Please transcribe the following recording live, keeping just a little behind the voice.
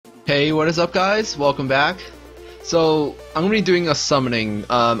Hey, what is up guys? Welcome back. So, I'm going to be doing a summoning.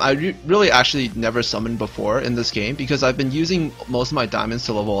 I really actually never summoned before in this game because I've been using most of my diamonds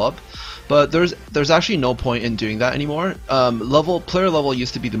to level up. But there's actually no point in doing that anymore. Player level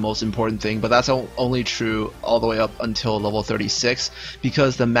used to be the most important thing, but that's only true all the way up until level 36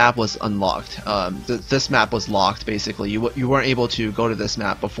 because the map was unlocked. This map was locked basically. You weren't able to go to this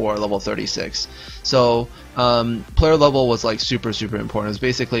map before level 36. So player level was like super important. It was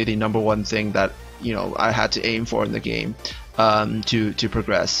basically the #1 thing that I had to aim for in the game to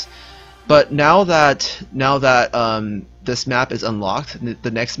progress. But now that this map is unlocked,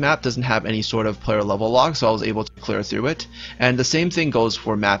 the next map doesn't have any sort of player level lock, so I was able to clear through it. And the same thing goes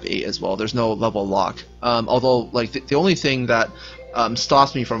for map 8 as well. There's no level lock. Although like the only thing that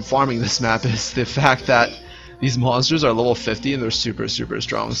stops me from farming this map is the fact that these monsters are level 50 and they're super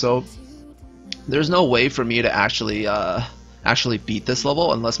strong. So there's no way for me to actually beat this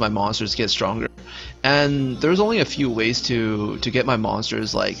level unless my monsters get stronger. And there's only a few ways to get my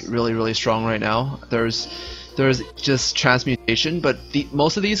monsters like really strong right now. There's just transmutation, but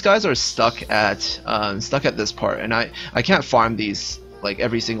most of these guys are stuck at this part, and I can't farm these like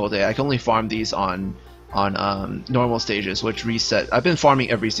every single day. I can only farm these on normal stages, which reset. I've been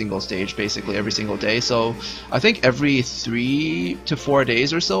farming every single stage basically every single day, so I think every 3 to 4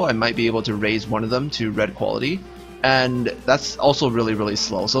 days or so I might be able to raise one of them to red quality. And that's also really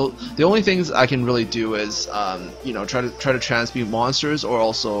slow. So the only things I can really do is try to transmute monsters, or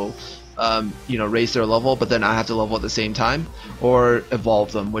also raise their level, but then I have to level at the same time, or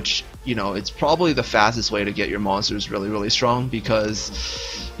evolve them, which it's probably the fastest way to get your monsters really strong, because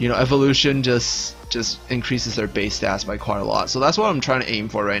evolution just increases their base stats by quite a lot. So that's what I'm trying to aim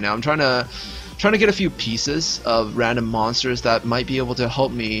for right now. I'm trying to get a few pieces of random monsters that might be able to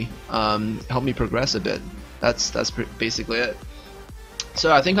help me progress a bit. That's basically it.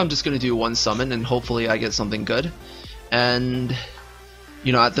 So I think I'm just gonna do one summon and hopefully I get something good. And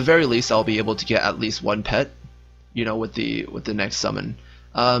at the very least I'll be able to get at least one pet, with the next summon.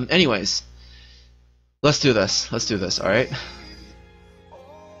 Anyways, let's do this. All right.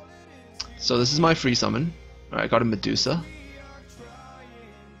 So this is my free summon. All right, I got a Medusa.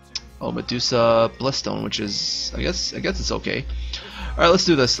 Oh, Medusa Bloodstone, which is I guess it's okay. All right, let's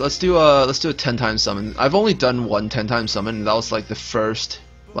do this. Let's do a 10 times summon. I've only done one 10 times summon, and that was like the first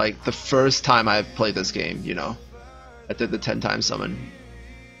time I've played this game. I did the 10 times summon.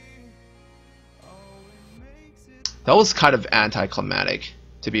 That was kind of anticlimactic,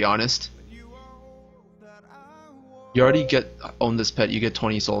 to be honest. You already own this pet. You get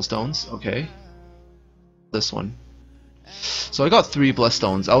 20 soul stones. Okay. This one. So I got 3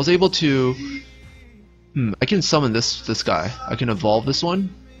 Bloodstones. I was able to. I can summon this guy. I can evolve this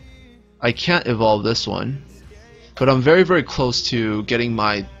one. I can't evolve this one, but I'm very close to getting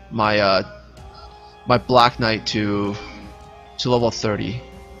my Black Knight to level 30.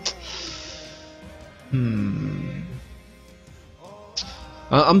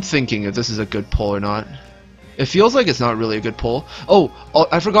 I'm thinking if this is a good pull or not. It feels like it's not really a good pull. Oh,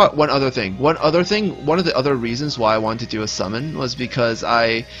 I forgot one other thing. One of the other reasons why I wanted to do a summon was because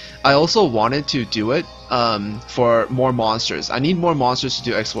I also wanted to do it for more monsters. I need more monsters to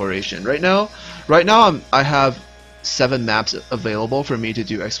do exploration. Right now I have 7 maps available for me to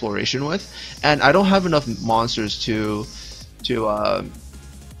do exploration with, and I don't have enough monsters to do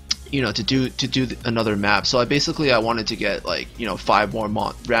another map. So I wanted to get like 5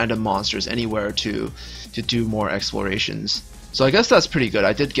 more random monsters anywhere to do more explorations. So I guess that's pretty good.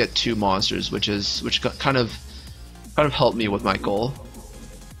 I did get 2 monsters, which kind of helped me with my goal.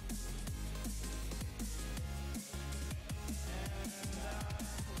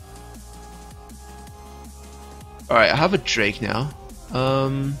 All right, I have a Drake now.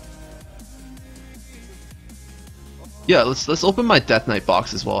 Yeah, let's open my Death Knight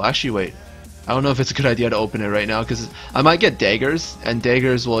box as well. Actually, wait. I don't know if it's a good idea to open it right now because I might get daggers, and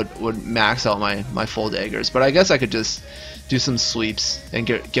daggers would max out my full daggers. But I guess I could just do some sweeps and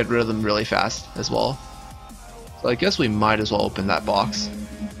get rid of them really fast as well. So I guess we might as well open that box.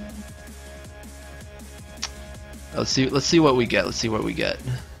 Let's see what we get.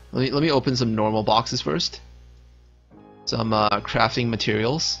 Let me open some normal boxes first. Some crafting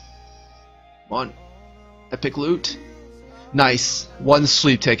materials. Come on, epic loot. Nice, 1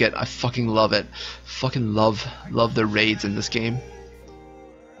 sweep ticket. I fucking love it. Fucking love the raids in this game.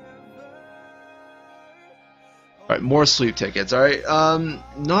 Alright, more sweep tickets. Alright,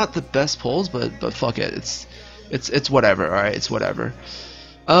 not the best pulls, but fuck it. It's whatever. Alright, it's whatever.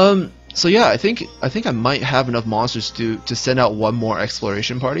 So yeah, I think I might have enough monsters to send out one more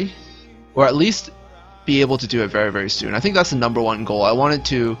exploration party, or at least be able to do it very, very soon. I think that's the #1 goal. I wanted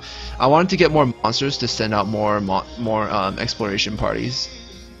to get more monsters to send out more exploration parties.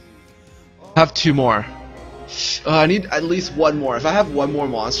 I have 2 more. I need at least 1 more. If I have 1 more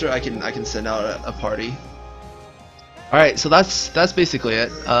monster, I can send out a party. All right, so that's basically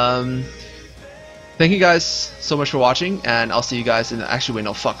it. Thank you guys so much for watching, and I'll see you guys in the, actually wait,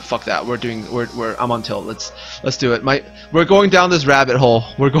 no, fuck that. I'm on tilt. Let's do it. We're going down this rabbit hole.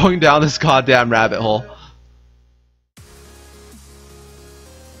 We're going down this goddamn rabbit hole.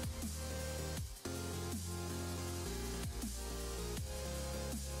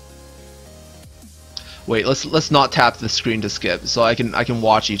 Wait, let's not tap the screen to skip, so I can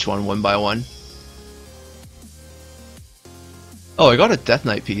watch each one by one. Oh, I got a Death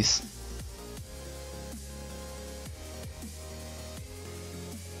Knight piece.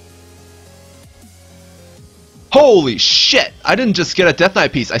 Holy shit! I didn't just get a Death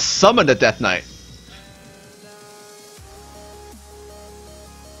Knight piece, I summoned a Death Knight.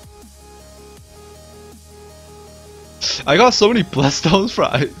 I got so many Bloodstones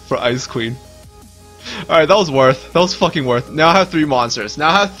for Ice Queen. Alright, that was worth. That was fucking worth. Now I have 3 monsters. Now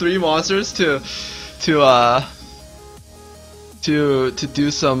I have 3 monsters to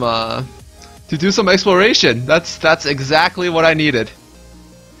do some exploration. That's exactly what I needed.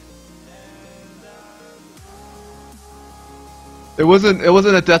 It wasn't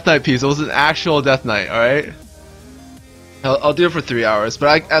a Death Knight piece. It was an actual Death Knight. All right. I'll do it for 3 hours, but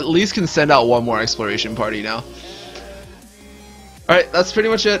I at least can send out 1 more exploration party now. All right, that's pretty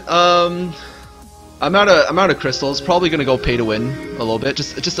much it. I'm out of crystals. Probably gonna go pay to win a little bit,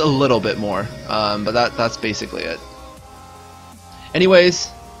 just a little bit more. But that's basically it. Anyways,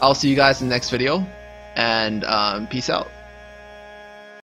 I'll see you guys in the next video, and peace out.